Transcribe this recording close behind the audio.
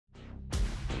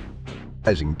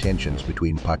rising tensions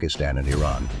between Pakistan and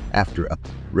Iran after a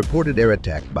reported air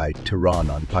attack by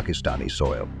Tehran on Pakistani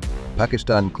soil.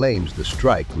 Pakistan claims the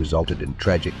strike resulted in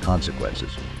tragic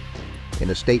consequences.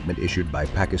 In a statement issued by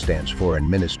Pakistan's foreign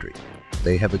ministry,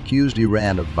 they have accused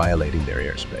Iran of violating their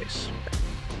airspace,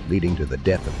 leading to the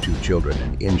death of 2 children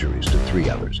and injuries to 3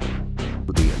 others.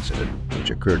 The incident, which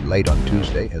occurred late on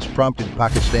Tuesday, has prompted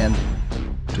Pakistan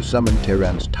to summon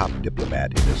Tehran's top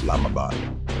diplomat in Islamabad.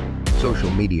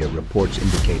 Social media reports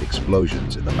indicate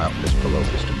explosions in the mountainous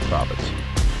Balochistan province,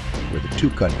 where the 2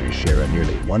 countries share a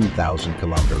nearly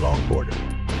 1,000-kilometer-long border.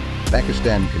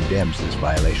 Pakistan condemns this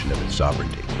violation of its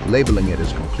sovereignty, labeling it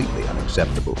as completely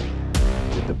unacceptable,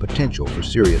 with the potential for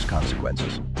serious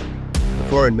consequences. The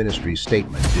Foreign Ministry's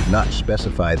statement did not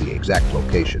specify the exact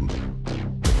location,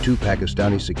 but 2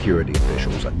 Pakistani security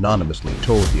officials anonymously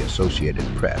told the Associated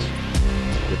Press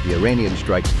that the Iranian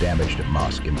strikes damaged a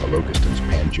mosque in Balochistan's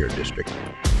Panjshir district,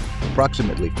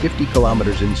 approximately 50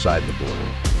 kilometers inside the border.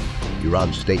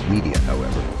 Iran's state media,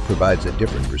 however, provides a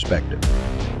different perspective.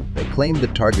 They claim the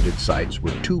targeted sites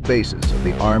were 2 bases of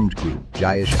the armed group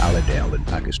Jaish al-Adl in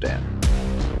Pakistan.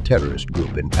 Terrorist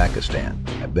group in Pakistan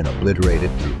have been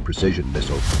obliterated through precision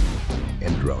missile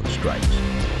and drone strikes.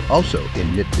 Also,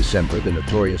 in mid-December, the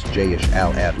notorious Jaish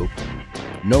al-Adl,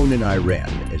 known in Iran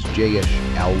as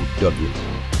Jaish al-Adl,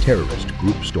 terrorist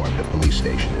group stormed a police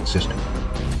station in Sistan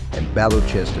and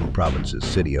Balochistan province's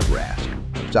city of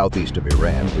Rask, southeast of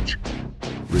Iran, which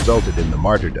resulted in the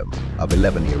martyrdom of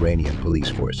 11 Iranian police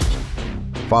forces.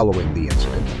 Following the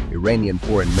incident, Iranian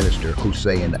Foreign Minister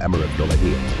Hossein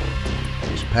Amir-Abdollahian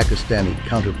and his Pakistani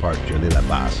counterpart Jalil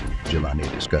Abbas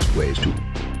Gilani discussed ways to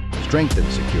strengthen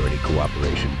security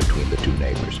cooperation between the 2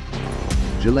 neighbors.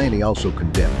 Gilani also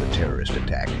condemned the terrorist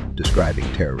attack,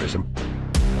 describing terrorism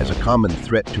as a common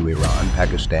threat to Iran,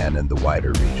 Pakistan, and the wider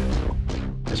region.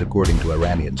 As according to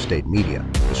Iranian state media,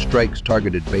 the strikes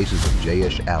targeted bases of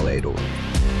Jaish al-Adl,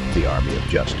 the Army of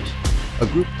Justice, a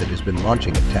group that has been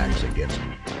launching attacks against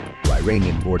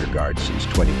Iranian border guards since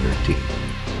 2013.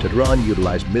 Tehran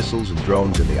utilized missiles and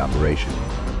drones in the operation,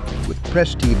 with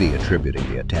Press TV attributing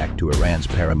the attack to Iran's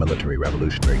paramilitary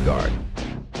Revolutionary Guard.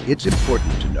 It's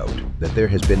important to note that there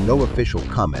has been no official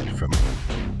comment from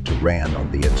Tehran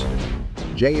on the incident.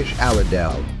 Jaish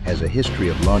al-Adl has a history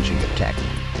of launching attacks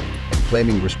and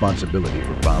claiming responsibility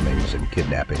for bombings and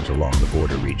kidnappings along the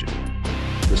border region.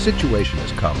 The situation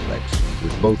is complex,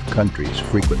 with both countries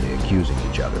frequently accusing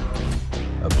each other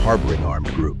of harboring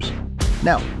armed groups.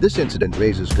 Now, this incident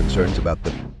raises concerns about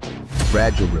the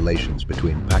fragile relations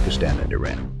between Pakistan and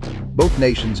Iran. Both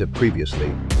nations have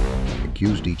previously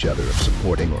accused each other of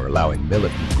supporting or allowing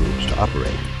militant groups to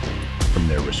operate from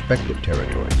their respective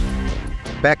territories.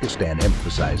 Pakistan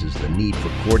emphasizes the need for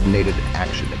coordinated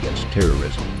action against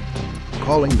terrorism,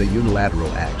 calling the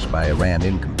unilateral acts by Iran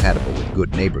incompatible with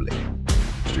good neighborly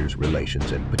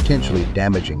relations and potentially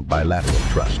damaging bilateral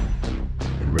trust.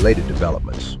 In related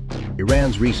developments,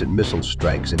 Iran's recent missile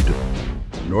strikes into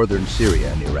northern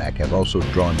Syria and Iraq have also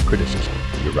drawn criticism.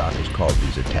 Iraq has called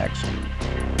these attacks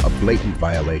a blatant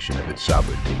violation of its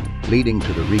sovereignty, leading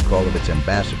to the recall of its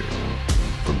ambassador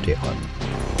from Tehran.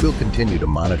 We'll continue to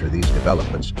monitor these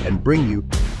developments and bring you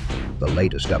the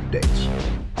latest updates.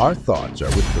 Our thoughts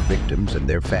are with the victims and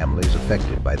their families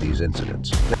affected by these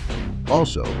incidents.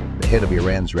 Also, the head of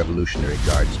Iran's Revolutionary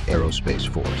Guard's Aerospace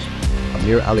Force,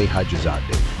 Amir Ali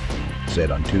Hajizadeh,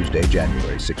 said on Tuesday,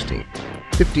 January 16,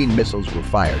 15 missiles were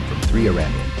fired from 3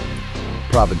 Iranian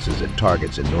provinces at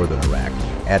targets in northern Iraq,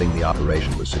 adding the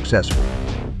operation was successful.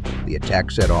 The attack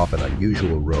set off an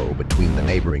unusual row between the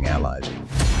neighboring allies,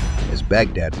 as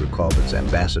Baghdad recalled its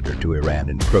ambassador to Iran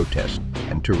in protest,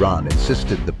 and Tehran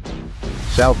insisted the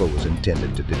salvo was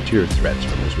intended to deter threats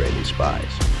from Israeli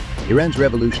spies. Iran's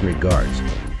Revolutionary Guards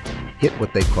hit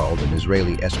what they called an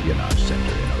Israeli espionage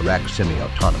center in Iraq's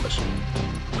semi-autonomous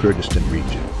Kurdistan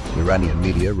region. Iranian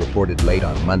media reported late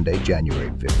on Monday,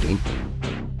 January 15,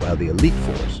 while the elite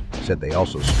force said they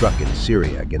also struck in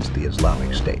Syria against the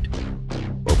Islamic State.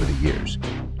 Over the years,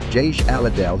 Jaish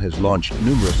al-Adl has launched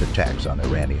numerous attacks on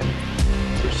Iranian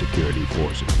security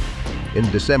forces. In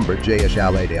December, Jaish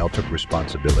al-Adl took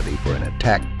responsibility for an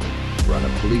attack on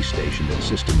a police station in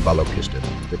Sistan, Balochistan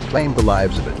that claimed the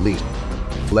lives of at least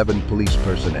 11 police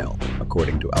personnel,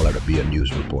 according to Al Arabiya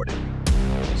News reported.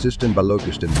 Sistan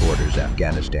Balochistan borders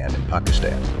Afghanistan and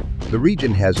Pakistan. The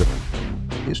region has a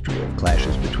history of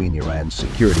clashes between Iran's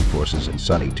security forces and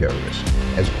Sunni terrorists,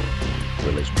 as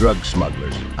well as drug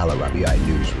smugglers, Al Arabiya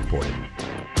News reported.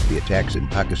 The attacks in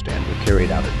Pakistan were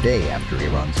carried out a day after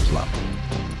Iran's Islamic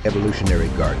Revolutionary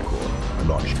Guard Corps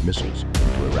launched missiles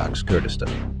into Iraq's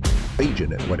Kurdistan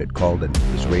region at what it called an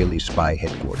Israeli spy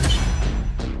headquarters.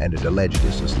 and it alleged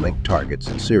ISIS-linked targets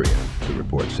in Syria, the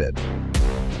report said.